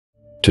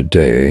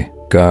Today,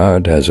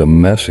 God has a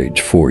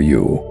message for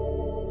you.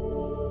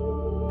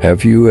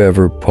 Have you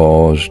ever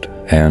paused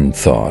and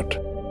thought,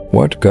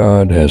 what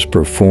God has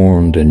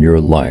performed in your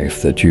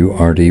life that you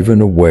aren't even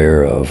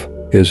aware of?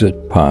 Is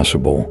it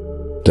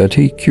possible that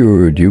He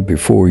cured you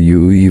before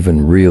you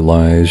even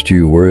realized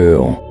you were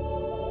ill?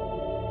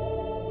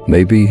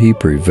 Maybe He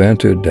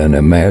prevented an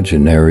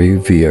imaginary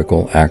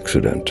vehicle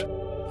accident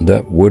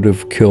that would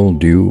have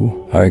killed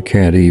you. I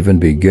can't even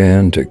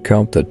begin to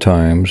count the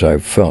times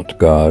I've felt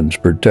God's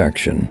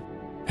protection,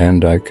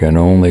 and I can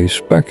only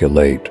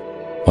speculate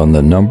on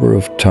the number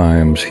of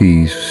times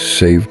He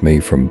saved me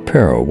from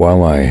peril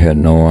while I had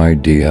no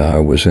idea I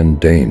was in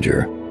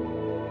danger.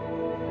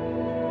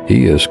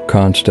 He is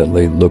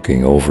constantly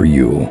looking over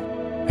you,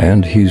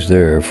 and He's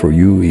there for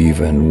you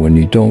even when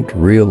you don't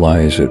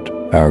realize it.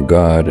 Our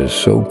God is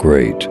so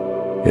great,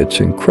 it's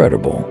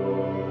incredible.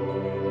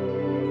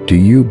 Do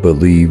you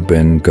believe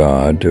in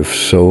God? If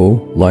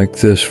so, like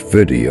this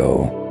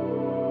video.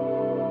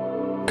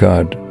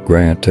 God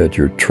grant that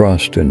your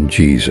trust in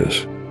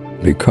Jesus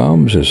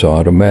becomes as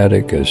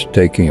automatic as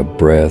taking a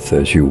breath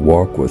as you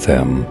walk with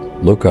Him.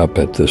 Look up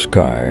at the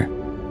sky,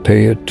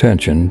 pay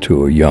attention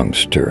to a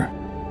youngster,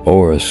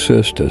 or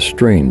assist a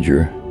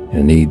stranger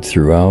in need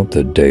throughout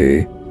the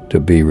day to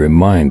be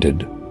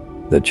reminded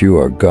that you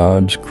are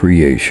God's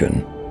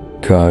creation.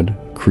 God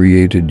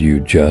created you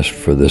just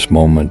for this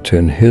moment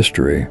in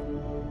history.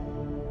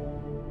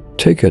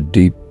 Take a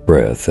deep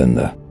breath in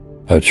the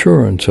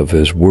assurance of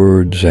His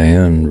words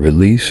and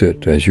release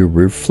it as you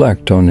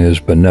reflect on His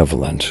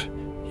benevolence.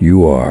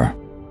 You are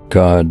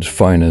God's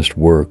finest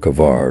work of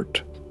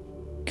art.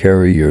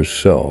 Carry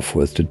yourself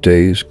with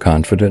today's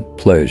confident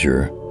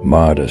pleasure,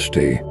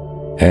 modesty,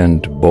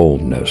 and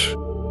boldness.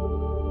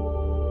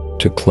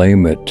 To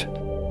claim it,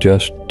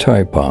 just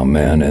type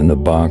Amen in the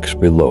box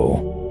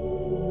below.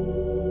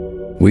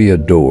 We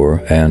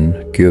adore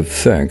and give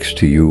thanks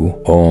to you,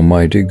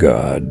 Almighty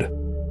God,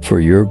 for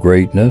your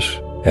greatness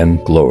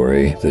and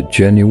glory, the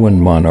genuine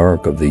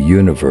monarch of the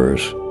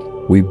universe.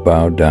 We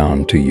bow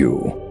down to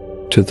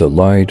you. To the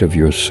light of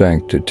your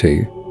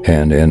sanctity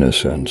and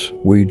innocence,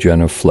 we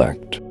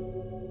genuflect.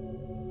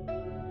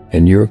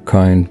 In your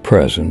kind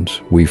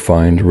presence, we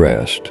find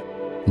rest.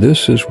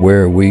 This is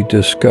where we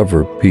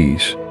discover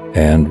peace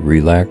and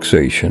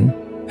relaxation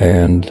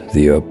and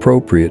the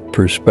appropriate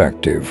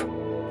perspective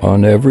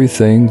on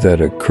everything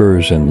that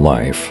occurs in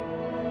life.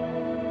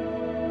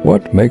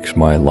 What makes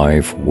my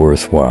life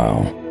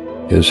worthwhile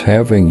is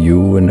having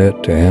you in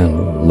it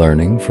and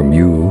learning from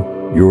you.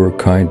 Your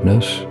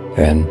kindness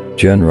and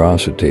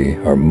generosity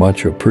are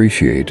much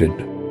appreciated.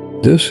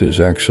 This is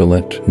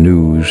excellent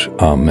news.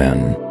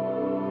 Amen.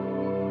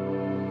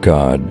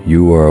 God,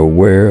 you are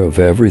aware of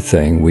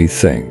everything we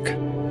think.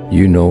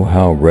 You know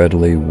how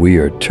readily we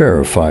are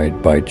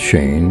terrified by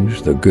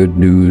change. The good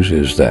news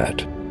is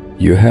that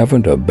you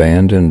haven't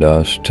abandoned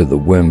us to the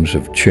whims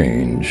of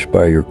change.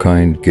 By your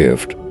kind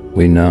gift,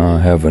 we now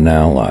have an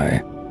ally.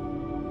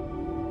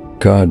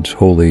 God's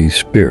Holy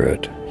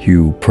Spirit,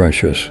 you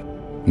precious.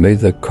 May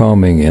the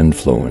calming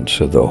influence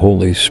of the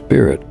Holy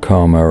Spirit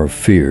calm our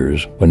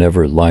fears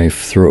whenever life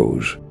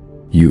throws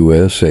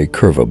us a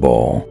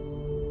curveball.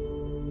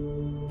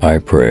 I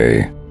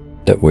pray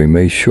that we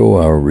may show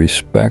our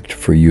respect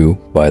for you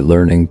by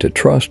learning to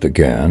trust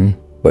again,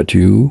 but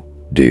you,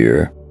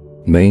 dear,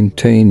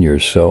 maintain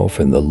yourself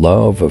in the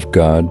love of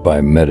God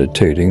by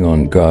meditating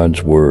on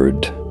God's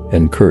Word,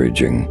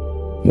 encouraging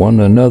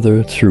one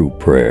another through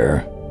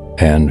prayer,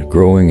 and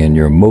growing in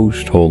your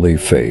most holy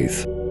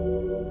faith.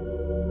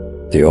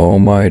 The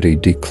Almighty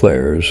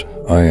declares,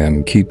 I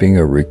am keeping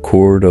a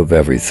record of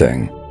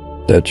everything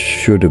that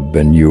should have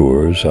been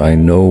yours. I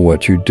know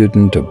what you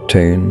didn't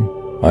obtain.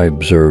 I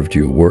observed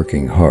you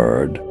working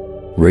hard,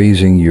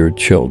 raising your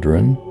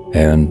children,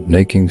 and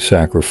making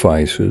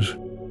sacrifices.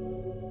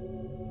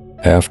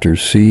 After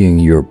seeing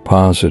your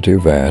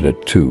positive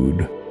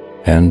attitude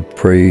and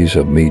praise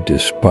of me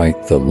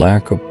despite the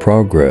lack of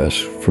progress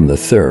from the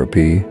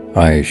therapy,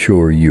 I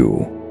assure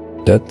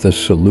you that the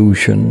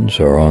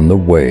solutions are on the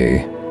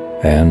way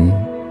and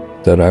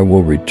that I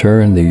will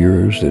return the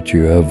years that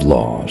you have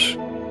lost.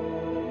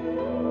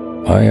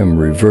 I am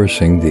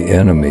reversing the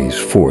enemy's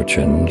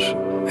fortunes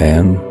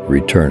and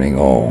returning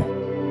all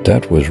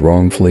that was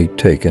wrongfully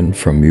taken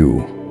from you.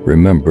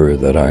 Remember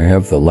that I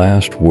have the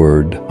last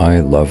word.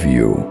 I love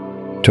you.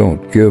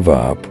 Don't give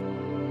up.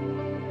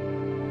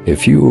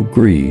 If you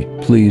agree,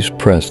 please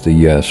press the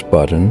yes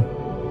button.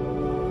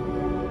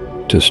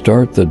 To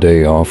start the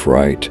day off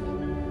right,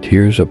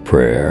 here's a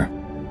prayer.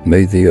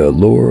 May the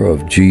allure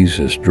of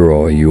Jesus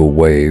draw you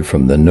away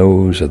from the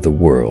nose of the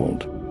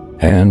world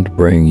and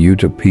bring you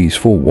to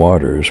peaceful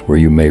waters where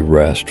you may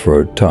rest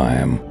for a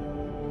time.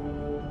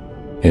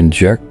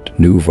 Inject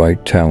new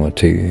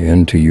vitality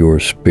into your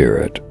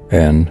spirit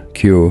and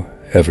cure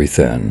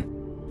everything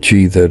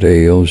that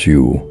ails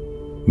you.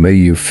 May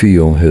you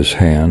feel His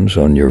hands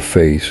on your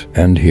face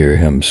and hear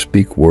Him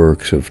speak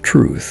works of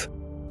truth,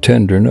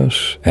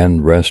 tenderness,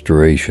 and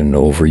restoration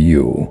over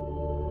you.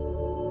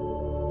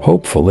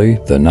 Hopefully,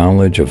 the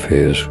knowledge of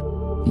His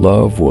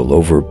Love will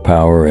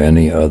overpower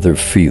any other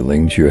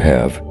feelings you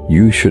have.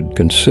 You should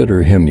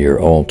consider him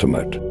your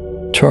ultimate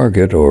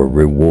target or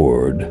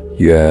reward.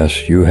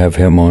 Yes, you have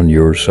him on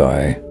your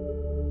side.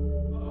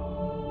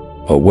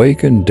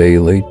 Awaken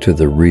daily to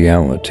the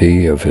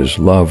reality of his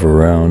love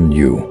around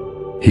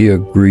you. He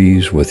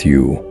agrees with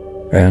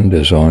you and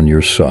is on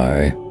your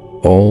side.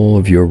 All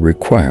of your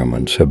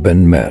requirements have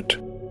been met.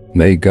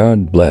 May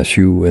God bless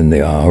you in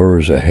the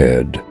hours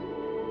ahead.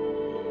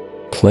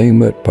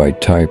 Claim it by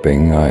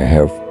typing "I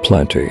have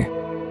plenty."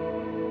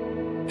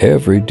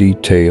 Every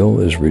detail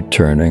is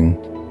returning.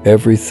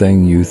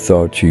 Everything you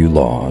thought you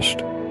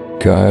lost,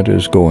 God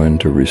is going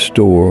to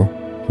restore,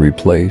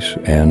 replace,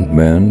 and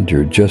mend.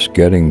 You're just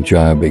getting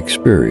job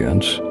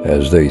experience,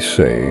 as they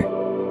say.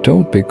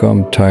 Don't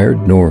become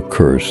tired nor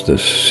curse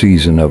this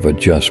season of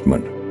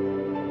adjustment.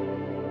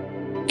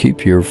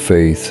 Keep your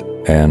faith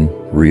and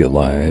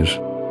realize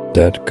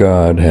that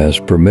God has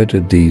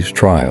permitted these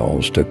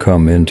trials to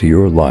come into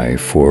your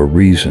life for a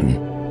reason.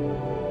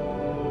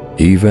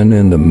 Even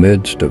in the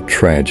midst of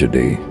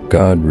tragedy,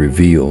 God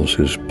reveals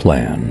his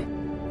plan.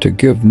 To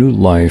give new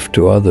life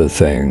to other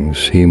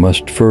things, he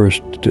must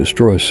first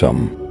destroy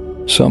some.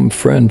 Some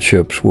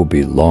friendships will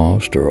be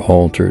lost or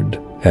altered,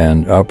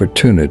 and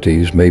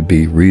opportunities may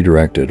be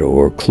redirected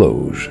or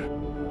closed.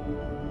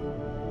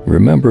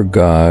 Remember,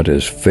 God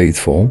is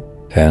faithful,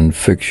 and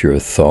fix your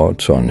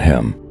thoughts on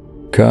him.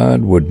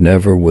 God would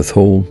never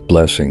withhold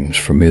blessings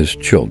from his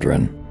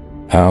children.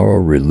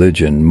 Our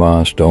religion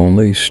must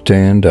only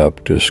stand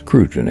up to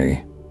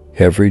scrutiny.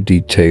 Every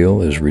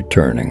detail is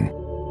returning.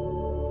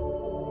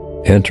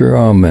 Enter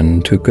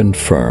Amen to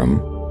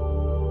confirm.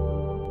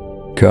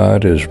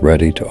 God is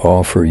ready to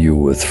offer you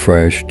with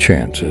fresh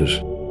chances.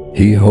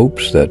 He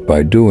hopes that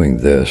by doing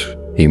this,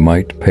 he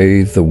might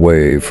pave the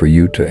way for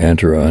you to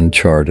enter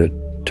uncharted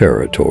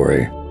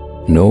territory.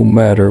 No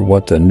matter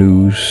what the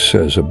news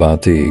says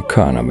about the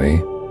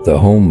economy, the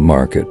home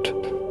market,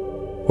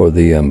 or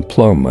the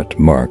employment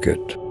market,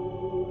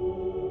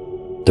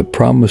 the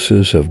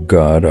promises of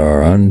God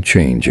are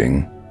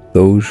unchanging.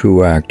 Those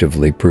who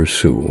actively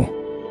pursue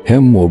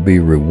him will be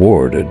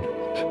rewarded.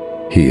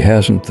 He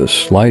hasn't the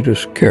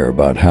slightest care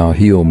about how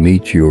he'll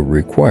meet your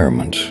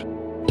requirements.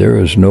 There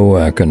is no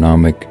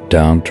economic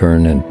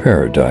downturn in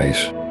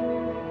paradise.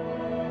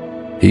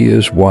 He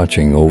is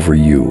watching over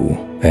you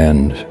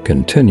and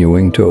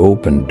continuing to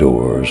open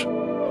doors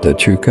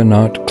that you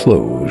cannot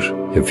close.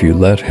 If you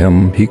let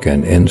him, he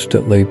can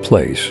instantly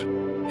place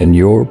in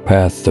your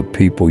path the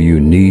people you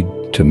need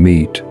to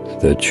meet,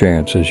 the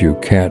chances you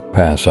can't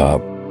pass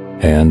up,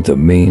 and the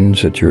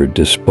means at your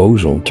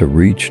disposal to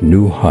reach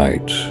new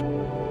heights.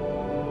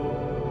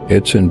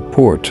 It's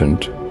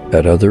important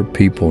that other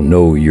people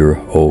know you're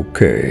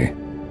okay.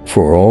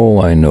 For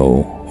all I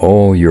know,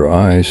 all your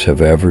eyes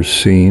have ever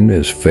seen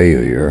is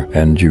failure,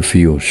 and you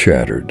feel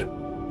shattered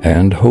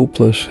and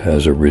hopeless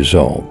as a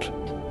result.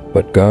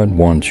 But God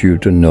wants you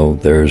to know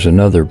there's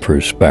another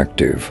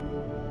perspective.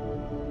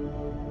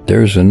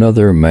 There's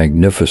another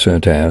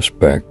magnificent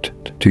aspect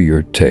to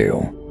your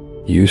tale.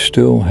 You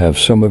still have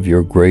some of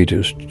your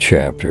greatest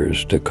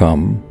chapters to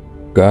come.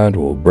 God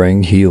will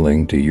bring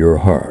healing to your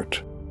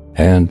heart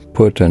and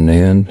put an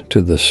end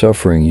to the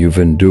suffering you've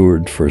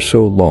endured for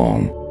so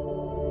long.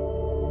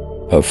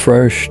 A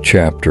fresh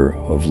chapter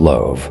of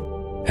love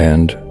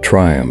and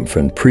triumph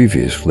in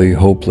previously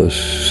hopeless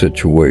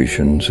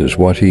situations is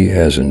what he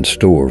has in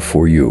store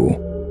for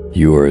you.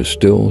 You are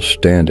still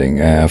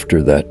standing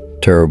after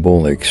that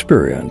terrible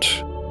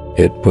experience.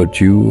 It put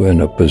you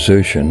in a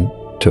position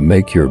to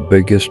make your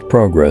biggest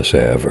progress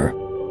ever.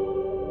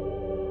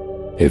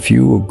 If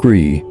you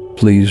agree,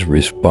 please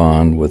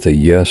respond with a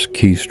yes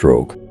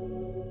keystroke.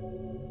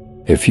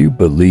 If you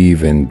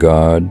believe in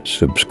God,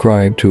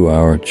 subscribe to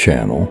our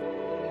channel.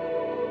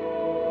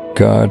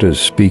 God is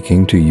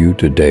speaking to you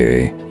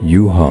today.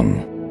 You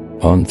hung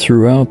on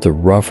throughout the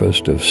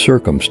roughest of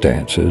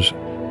circumstances.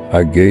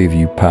 I gave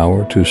you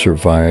power to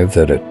survive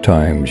that at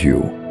times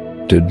you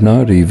did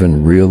not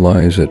even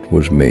realize it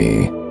was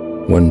me.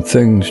 When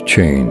things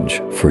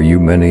change for you,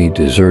 many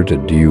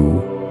deserted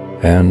you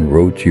and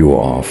wrote you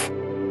off.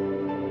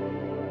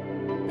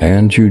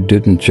 And you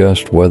didn't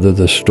just weather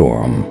the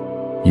storm.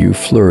 You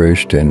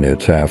flourished in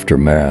its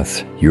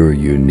aftermath. You're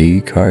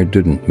unique. I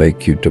didn't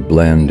make you to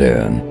blend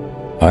in.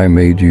 I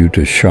made you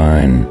to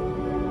shine.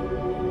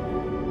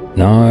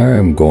 Now I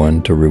am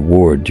going to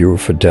reward your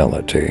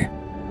fidelity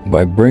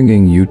by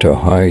bringing you to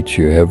heights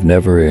you have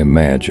never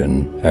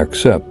imagined.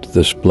 Accept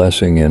this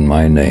blessing in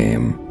my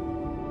name.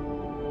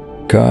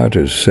 God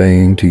is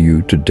saying to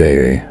you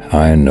today,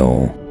 I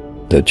know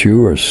that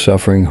you are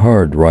suffering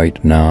hard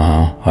right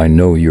now. I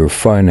know your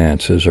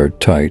finances are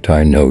tight.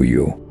 I know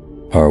you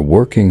are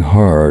working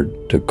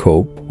hard to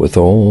cope with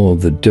all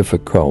of the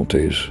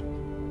difficulties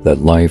that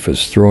life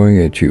is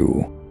throwing at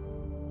you.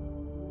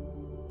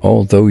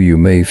 Although you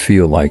may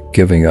feel like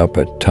giving up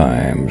at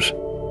times,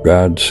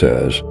 God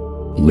says,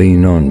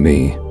 lean on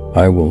me.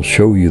 I will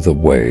show you the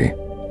way,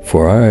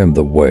 for I am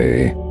the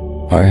way.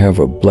 I have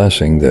a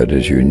blessing that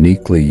is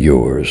uniquely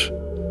yours.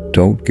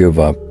 Don't give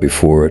up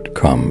before it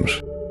comes.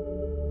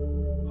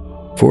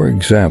 For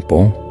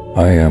example,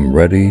 I am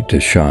ready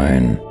to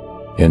shine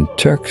in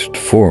text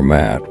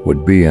format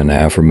would be an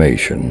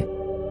affirmation.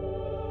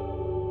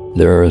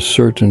 There are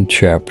certain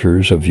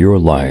chapters of your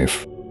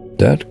life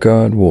that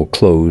God will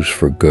close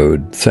for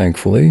good.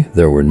 Thankfully,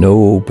 there were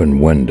no open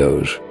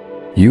windows.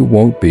 You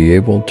won't be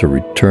able to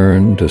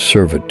return to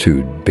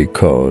servitude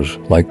because,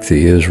 like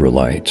the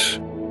Israelites,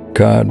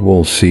 God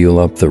will seal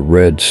up the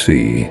Red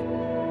Sea.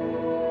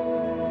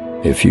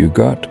 If you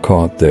got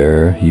caught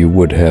there, you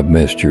would have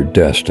missed your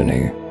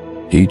destiny.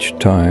 Each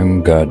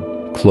time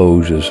God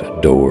closes a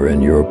door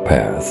in your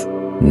path,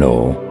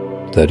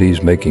 know that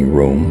He's making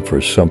room for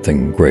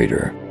something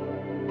greater.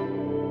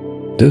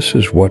 This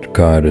is what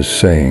God is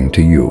saying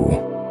to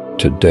you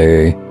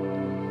today.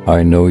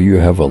 I know you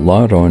have a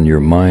lot on your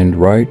mind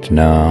right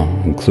now,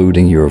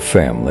 including your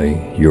family,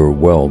 your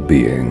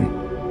well-being,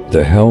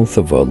 the health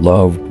of a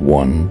loved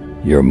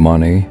one, your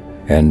money,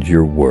 and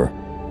your work.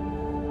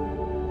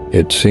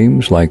 It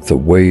seems like the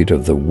weight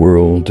of the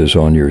world is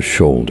on your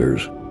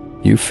shoulders.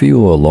 You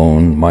feel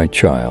alone, my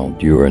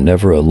child. You are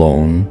never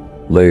alone.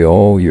 Lay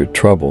all your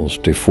troubles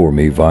before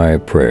me via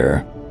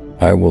prayer.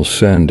 I will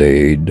send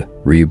aid,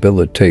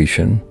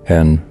 rehabilitation,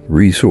 and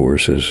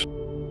resources.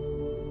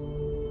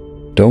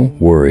 Don't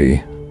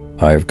worry,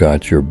 I've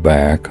got your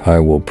back. I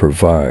will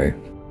provide.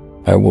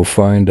 I will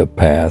find a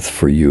path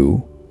for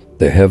you.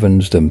 The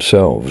heavens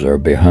themselves are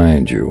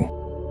behind you.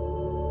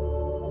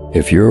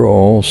 If you're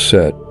all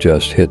set,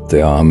 just hit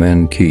the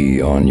Amen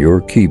key on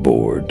your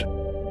keyboard.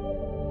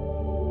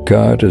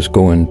 God is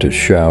going to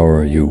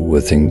shower you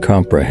with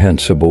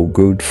incomprehensible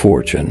good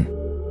fortune.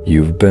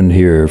 You've been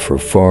here for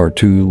far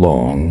too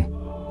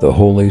long. The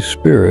Holy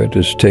Spirit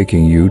is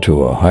taking you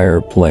to a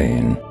higher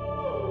plane.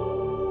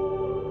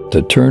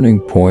 The turning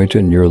point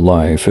in your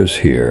life is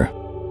here.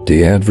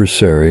 The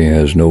adversary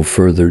has no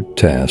further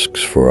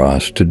tasks for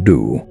us to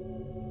do.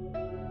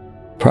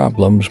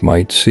 Problems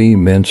might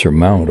seem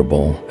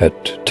insurmountable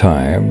at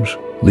times,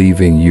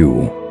 leaving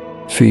you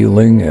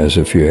feeling as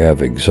if you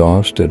have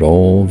exhausted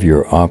all of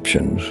your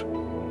options.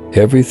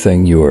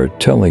 Everything you are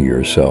telling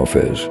yourself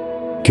is,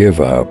 give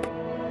up.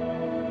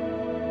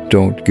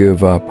 Don't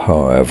give up,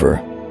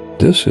 however.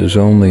 This is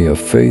only a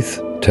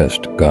faith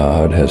test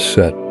God has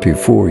set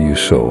before you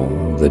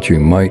so that you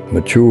might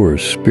mature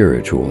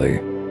spiritually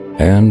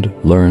and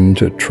learn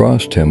to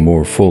trust Him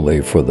more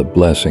fully for the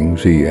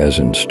blessings He has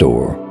in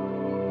store.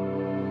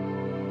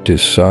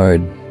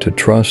 Decide to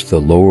trust the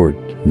Lord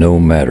no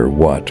matter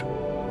what,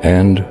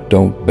 and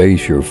don't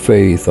base your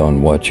faith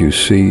on what you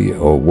see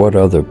or what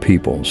other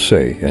people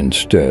say.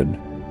 Instead,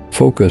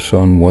 focus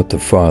on what the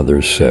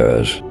Father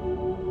says.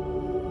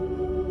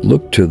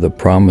 Look to the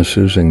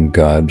promises in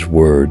God's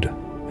Word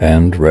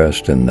and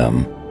rest in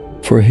them,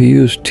 for He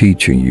is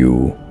teaching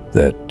you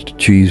that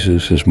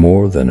Jesus is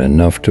more than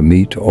enough to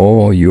meet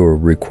all your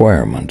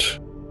requirements.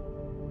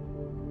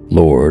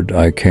 Lord,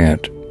 I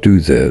can't do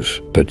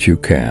this, but you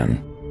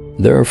can.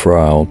 Therefore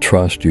I'll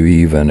trust you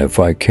even if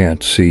I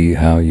can't see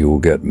how you'll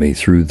get me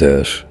through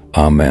this.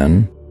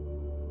 Amen.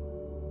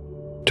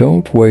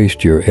 Don't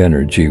waste your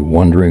energy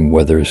wondering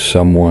whether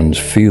someone's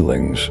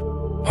feelings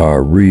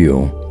are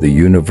real. The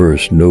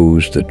universe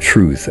knows the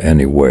truth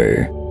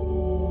anyway.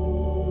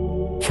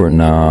 For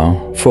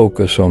now,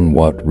 focus on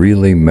what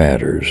really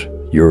matters,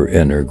 your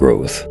inner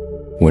growth.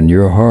 When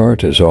your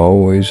heart is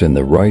always in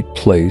the right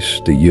place,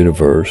 the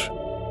universe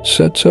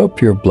sets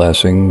up your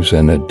blessings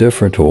in a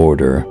different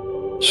order.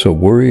 So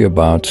worry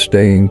about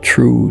staying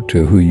true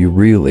to who you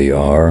really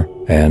are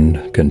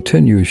and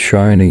continue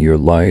shining your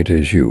light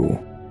as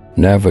you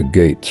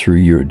navigate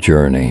through your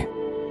journey.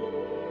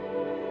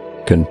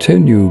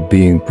 Continue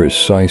being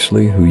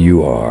precisely who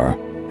you are,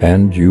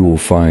 and you will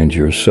find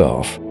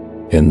yourself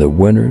in the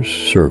winner's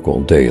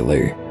circle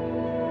daily.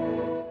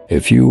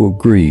 If you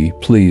agree,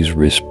 please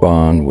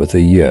respond with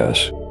a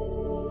yes.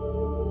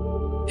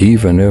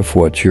 Even if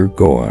what you're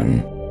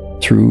going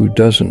through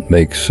doesn't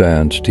make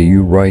sense to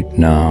you right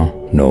now,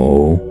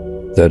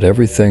 know that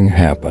everything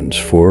happens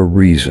for a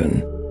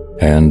reason,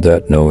 and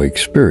that no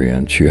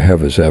experience you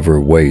have is ever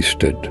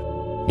wasted,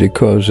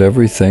 because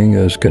everything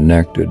is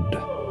connected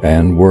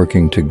and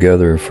working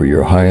together for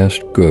your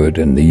highest good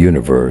in the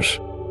universe.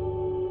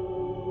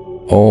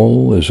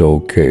 All is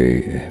okay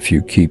if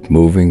you keep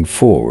moving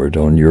forward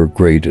on your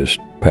greatest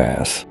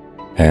path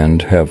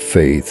and have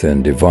faith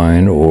in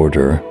divine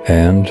order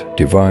and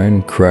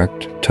divine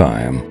correct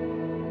time.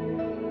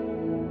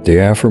 The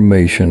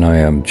affirmation, I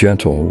am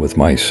gentle with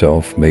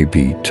myself, may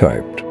be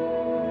typed.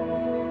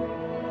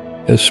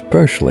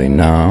 Especially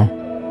now,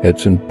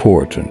 it's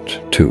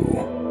important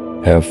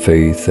to have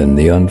faith in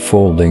the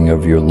unfolding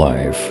of your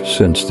life,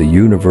 since the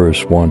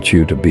universe wants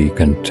you to be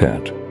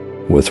content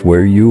with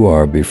where you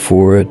are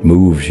before it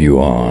moves you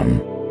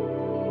on.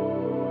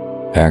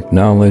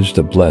 Acknowledge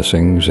the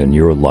blessings in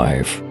your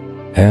life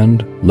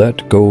and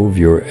let go of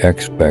your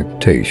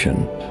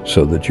expectation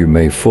so that you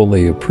may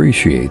fully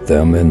appreciate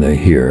them in the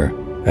here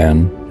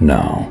and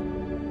now.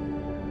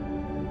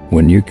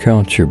 When you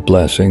count your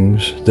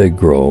blessings, they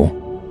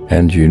grow,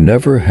 and you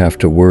never have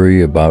to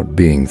worry about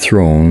being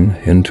thrown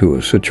into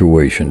a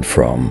situation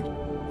from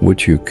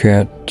which you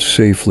can't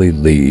safely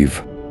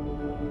leave.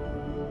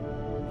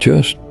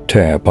 Just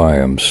tap "I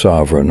am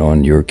sovereign"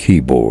 on your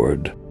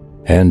keyboard,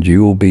 and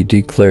you'll be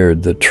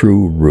declared the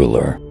true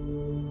ruler.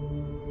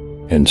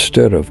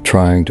 Instead of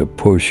trying to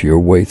push your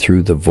way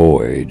through the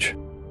voyage,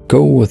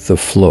 go with the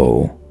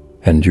flow,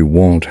 and you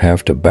won't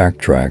have to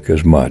backtrack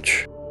as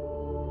much.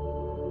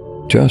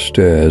 Just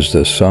as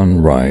the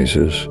sun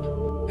rises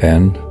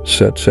and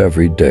sets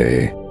every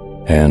day,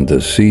 and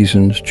the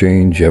seasons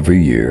change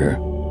every year,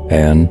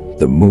 and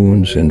the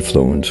moon's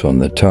influence on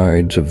the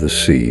tides of the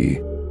sea,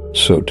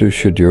 so too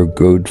should your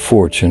good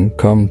fortune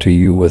come to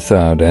you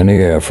without any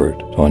effort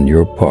on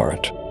your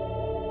part.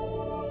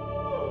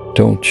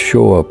 Don't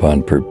show up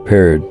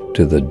unprepared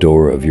to the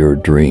door of your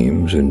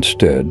dreams.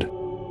 Instead,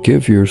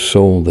 give your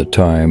soul the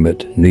time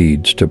it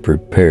needs to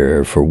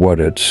prepare for what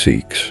it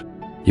seeks.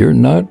 You're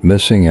not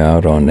missing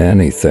out on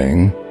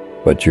anything,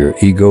 but your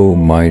ego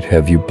might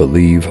have you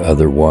believe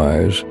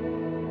otherwise.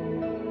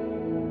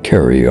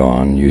 Carry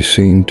on, you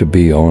seem to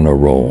be on a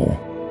roll,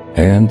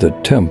 and the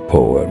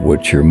tempo at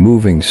which you're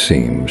moving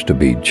seems to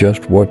be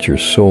just what your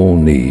soul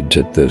needs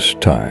at this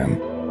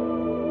time.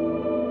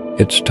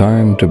 It's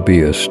time to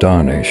be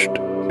astonished,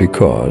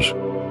 because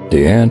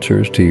the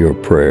answers to your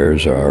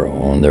prayers are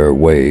on their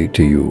way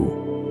to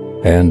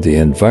you, and the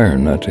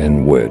environment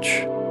in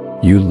which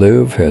you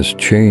live has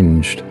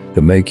changed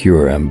to make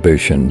your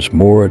ambitions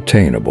more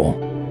attainable.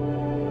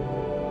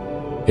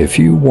 If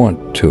you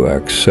want to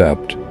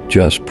accept,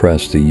 just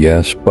press the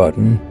yes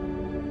button.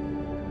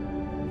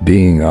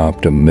 Being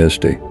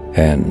optimistic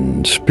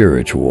and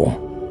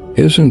spiritual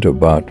isn't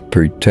about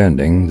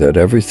pretending that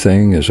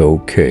everything is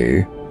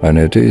okay, and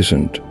it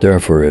isn't.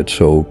 Therefore, it's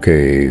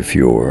okay if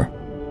you're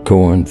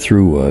going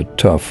through a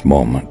tough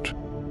moment.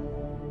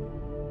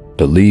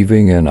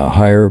 Believing in a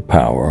higher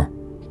power,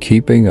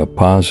 keeping a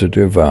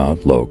positive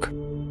outlook,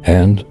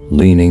 and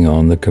leaning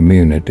on the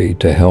community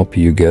to help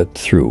you get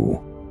through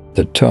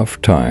the tough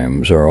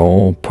times are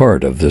all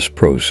part of this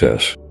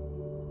process.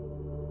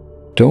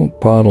 Don't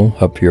bottle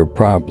up your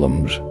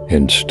problems.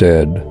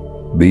 Instead,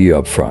 be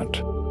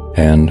upfront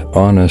and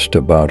honest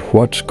about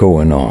what's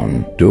going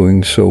on.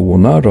 Doing so will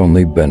not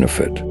only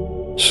benefit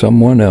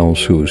someone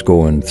else who's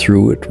going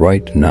through it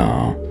right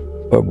now,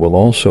 but will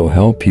also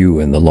help you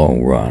in the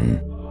long run.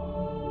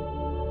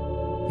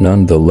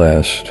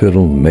 Nonetheless,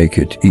 it'll make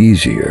it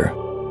easier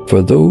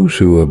for those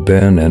who have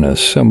been in a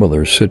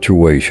similar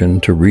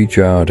situation to reach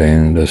out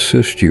and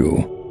assist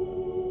you.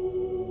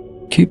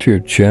 Keep your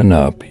chin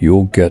up.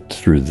 You'll get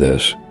through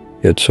this.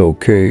 It's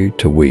okay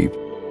to weep.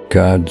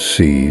 God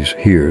sees,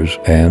 hears,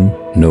 and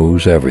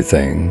knows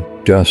everything.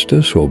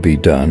 Justice will be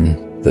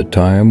done. The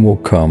time will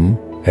come,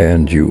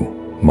 and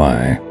you,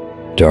 my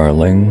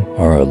darling,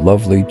 are a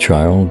lovely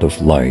child of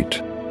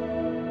light.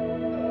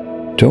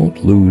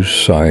 Don't lose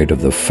sight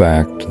of the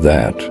fact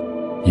that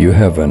you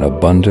have an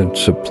abundant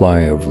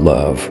supply of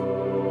love,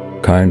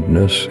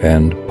 kindness,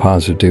 and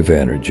positive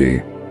energy,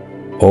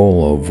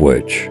 all of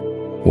which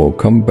will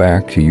come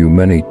back to you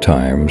many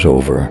times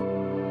over.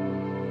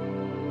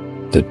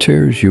 The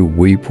tears you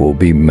weep will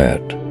be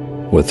met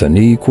with an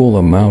equal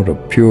amount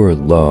of pure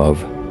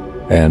love,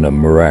 and a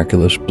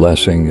miraculous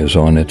blessing is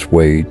on its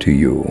way to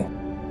you.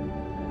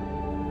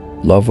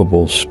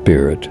 Lovable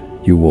spirit,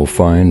 you will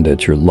find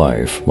that your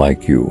life,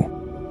 like you,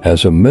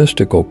 has a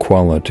mystical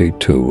quality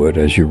to it.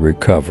 As you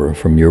recover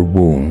from your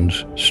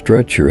wounds,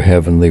 stretch your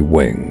heavenly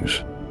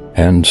wings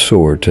and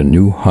soar to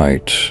new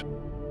heights.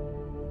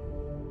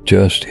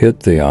 Just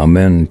hit the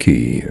Amen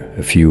key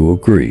if you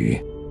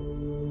agree.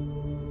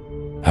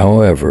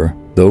 However,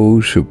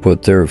 those who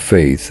put their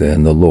faith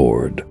in the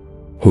Lord,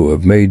 who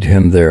have made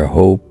Him their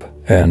hope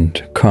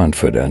and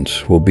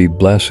confidence, will be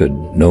blessed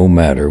no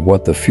matter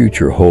what the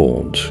future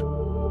holds.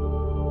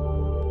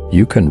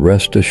 You can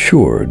rest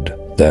assured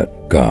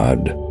that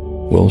God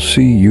will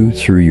see you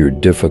through your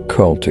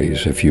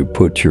difficulties if you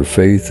put your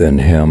faith in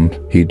Him.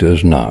 He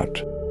does not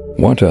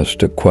want us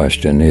to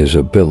question His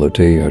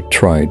ability or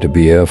try to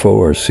be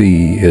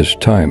foresee His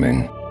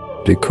timing,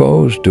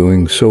 because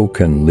doing so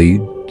can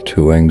lead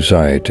to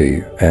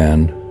anxiety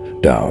and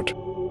doubt.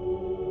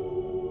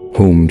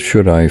 Whom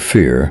should I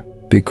fear?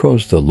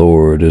 Because the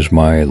Lord is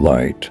my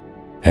light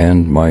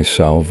and my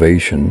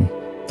salvation.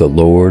 The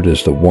Lord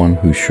is the one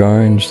who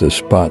shines the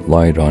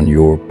spotlight on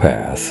your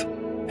path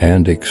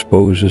and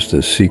exposes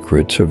the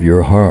secrets of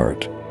your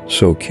heart.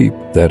 So keep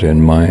that in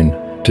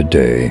mind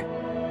today.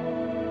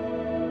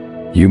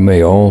 You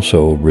may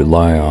also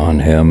rely on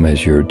Him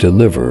as your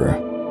deliverer,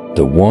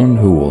 the one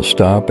who will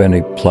stop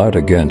any plot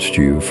against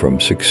you from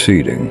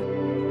succeeding.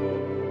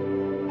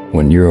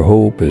 When your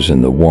hope is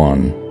in the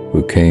one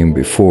who came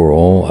before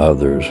all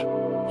others,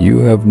 you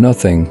have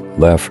nothing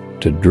left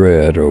to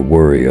dread or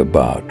worry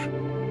about.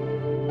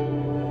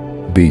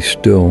 Be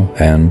still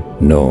and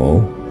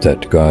know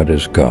that God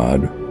is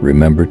God.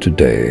 Remember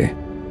today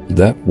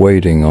that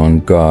waiting on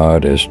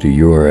God is to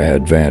your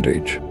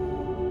advantage.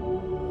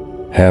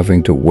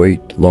 Having to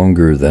wait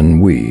longer than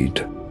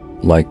we'd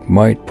like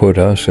might put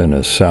us in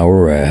a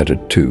sour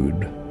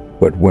attitude,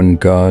 but when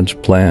God's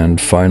plan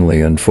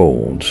finally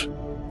unfolds,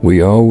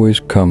 we always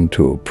come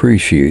to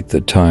appreciate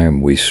the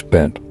time we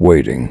spent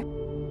waiting.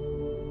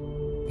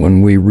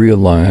 When we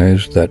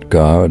realize that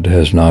God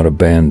has not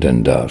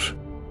abandoned us,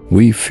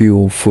 we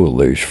feel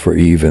foolish for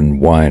even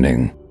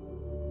whining.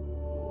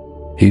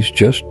 He's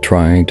just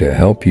trying to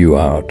help you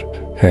out,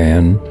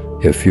 and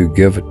if you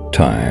give it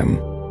time,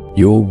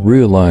 you'll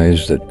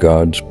realize that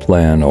God's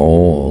plan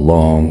all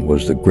along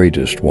was the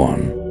greatest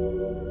one.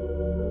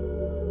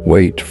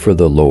 Wait for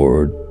the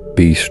Lord,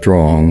 be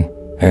strong,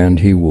 and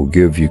He will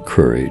give you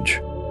courage.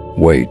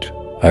 Wait,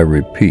 I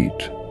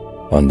repeat,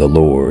 on the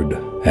Lord,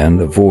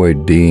 and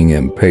avoid being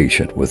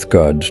impatient with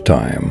God's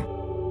time.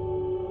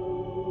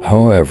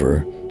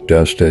 However,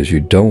 just as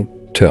you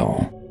don't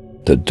tell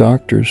the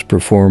doctors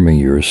performing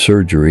your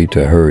surgery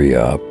to hurry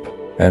up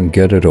and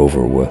get it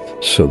over with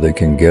so they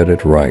can get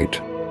it right,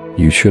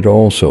 you should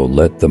also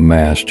let the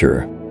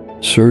master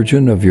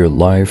surgeon of your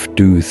life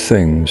do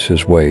things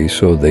His way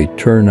so they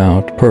turn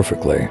out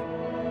perfectly.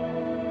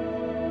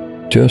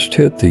 Just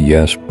hit the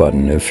yes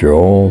button if you're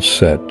all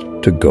set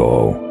to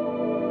go.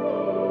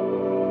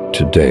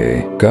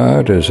 Today,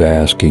 God is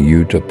asking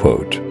you to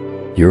put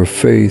your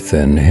faith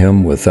in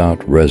Him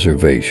without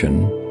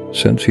reservation,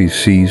 since He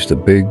sees the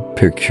big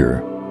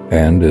picture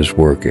and is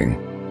working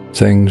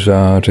things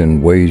out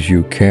in ways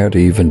you can't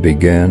even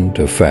begin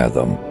to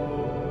fathom.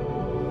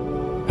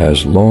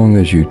 As long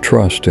as you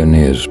trust in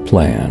His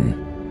plan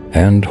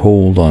and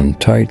hold on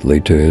tightly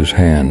to His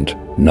hand,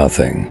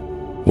 nothing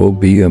will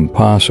be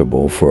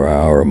impossible for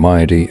our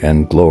mighty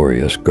and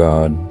glorious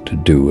God to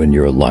do in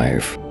your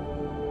life.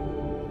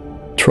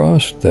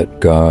 Trust that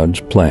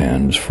God's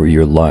plans for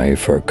your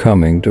life are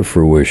coming to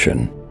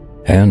fruition,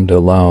 and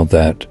allow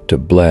that to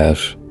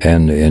bless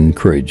and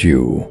encourage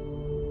you.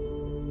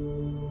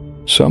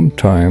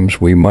 Sometimes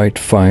we might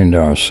find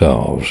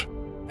ourselves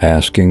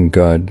asking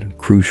God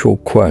crucial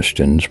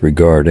questions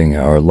regarding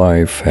our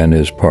life and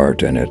His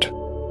part in it,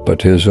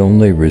 but His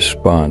only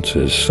response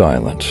is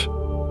silence.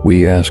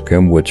 We ask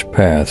Him, which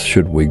path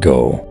should we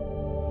go?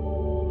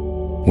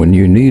 When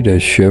you need a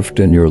shift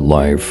in your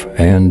life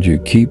and you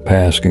keep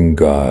asking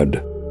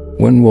God,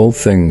 when will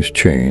things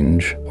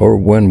change, or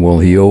when will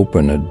He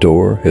open a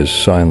door, His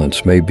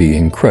silence may be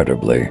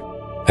incredibly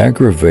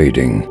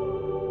aggravating.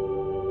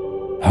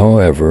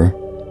 However,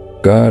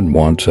 God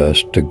wants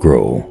us to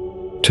grow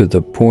to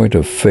the point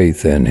of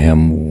faith in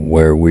Him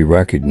where we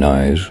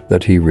recognize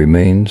that He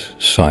remains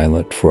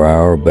silent for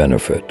our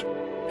benefit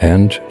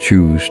and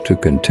choose to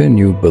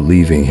continue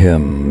believing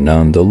Him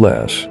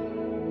nonetheless.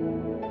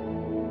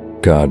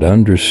 God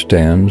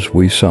understands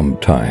we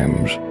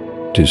sometimes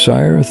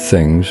desire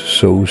things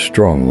so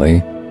strongly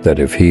that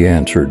if He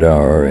answered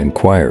our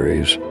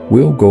inquiries,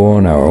 we'll go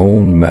on our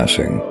own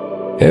messing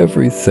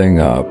everything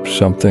up,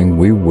 something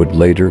we would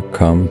later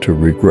come to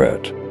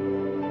regret.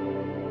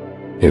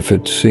 If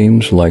it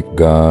seems like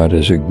God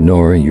is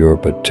ignoring your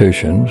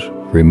petitions,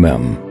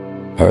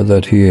 remember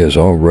that He has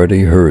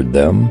already heard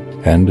them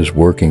and is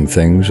working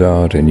things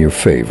out in your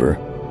favor.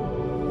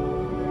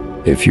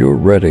 If you're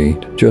ready,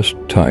 just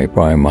type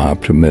 "I'm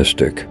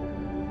optimistic."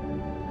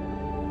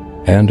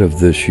 And of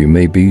this you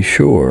may be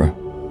sure,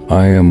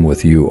 I am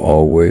with you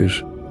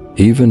always,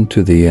 even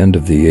to the end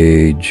of the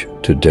age.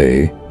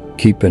 Today,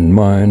 keep in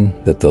mind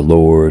that the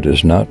Lord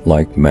is not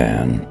like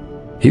man.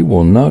 He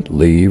will not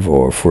leave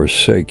or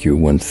forsake you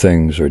when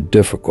things are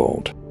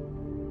difficult.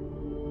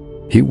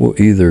 He will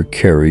either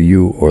carry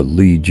you or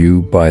lead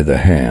you by the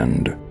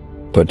hand,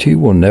 but He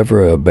will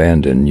never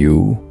abandon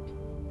you.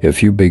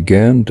 If you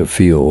begin to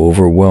feel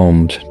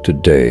overwhelmed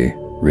today,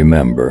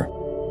 remember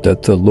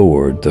that the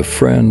Lord, the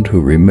friend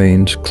who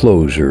remains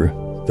closer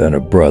than a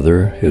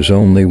brother, is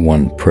only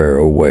one prayer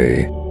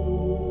away.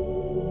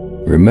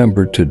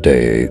 Remember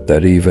today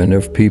that even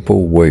if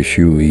people wish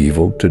you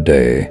evil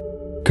today,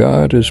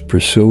 God is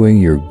pursuing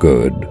your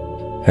good,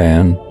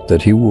 and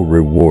that He will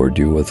reward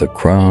you with a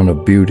crown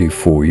of beauty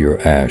for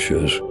your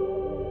ashes.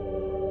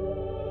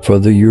 For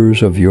the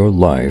years of your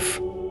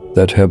life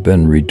that have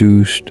been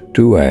reduced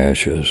to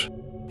ashes,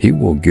 He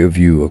will give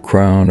you a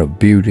crown of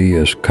beauty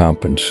as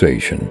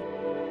compensation.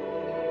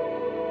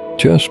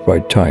 Just by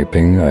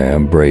typing "I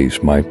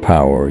embrace my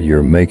power,"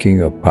 you're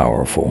making a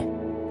powerful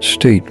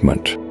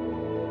statement.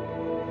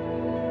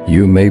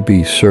 You may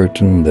be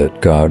certain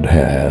that God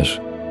has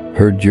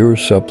heard your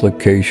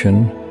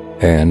supplication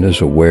and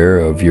is aware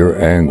of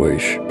your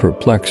anguish,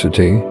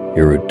 perplexity,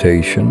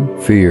 irritation,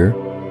 fear,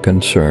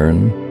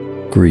 concern,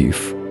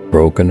 grief,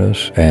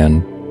 brokenness,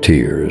 and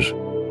tears.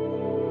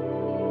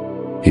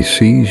 He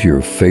sees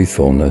your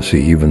faithfulness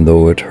even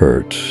though it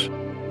hurts.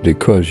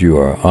 Because you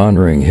are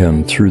honoring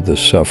Him through the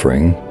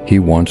suffering, He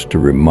wants to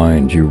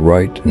remind you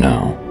right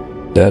now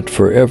that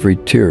for every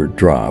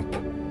teardrop,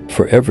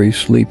 for every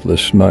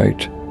sleepless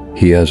night,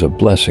 He has a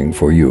blessing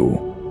for you.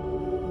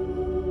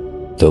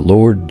 The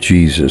Lord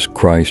Jesus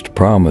Christ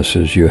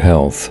promises you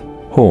health,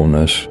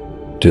 wholeness,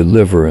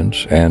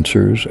 deliverance,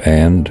 answers,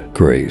 and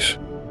grace.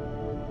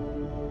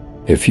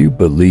 If you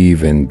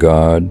believe in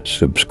God,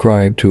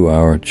 subscribe to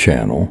our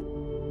channel.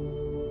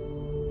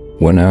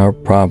 When our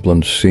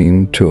problems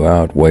seem to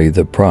outweigh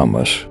the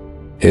promise,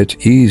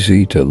 It's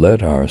easy to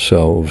let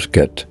ourselves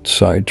get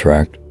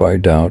sidetracked by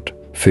doubt,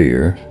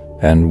 fear,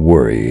 and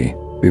worry.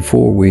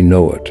 Before we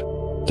know it,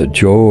 the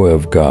joy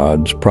of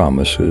God's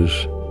promises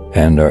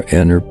and our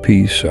inner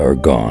peace are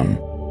gone.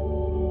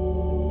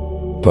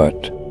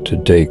 But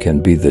today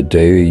can be the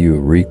day you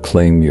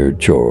reclaim your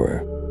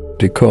joy,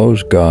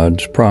 because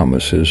God's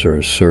promises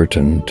are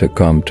certain to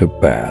come to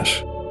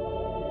pass.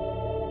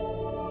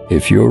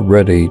 If you're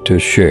ready to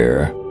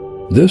share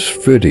this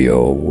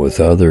video with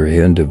other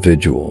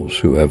individuals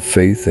who have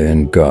faith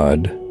in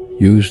God,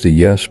 use the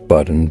yes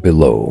button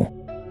below.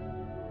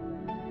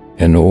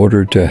 In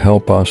order to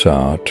help us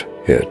out,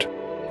 it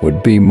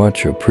would be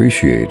much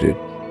appreciated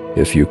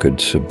if you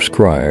could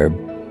subscribe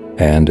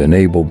and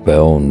enable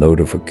bell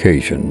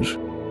notifications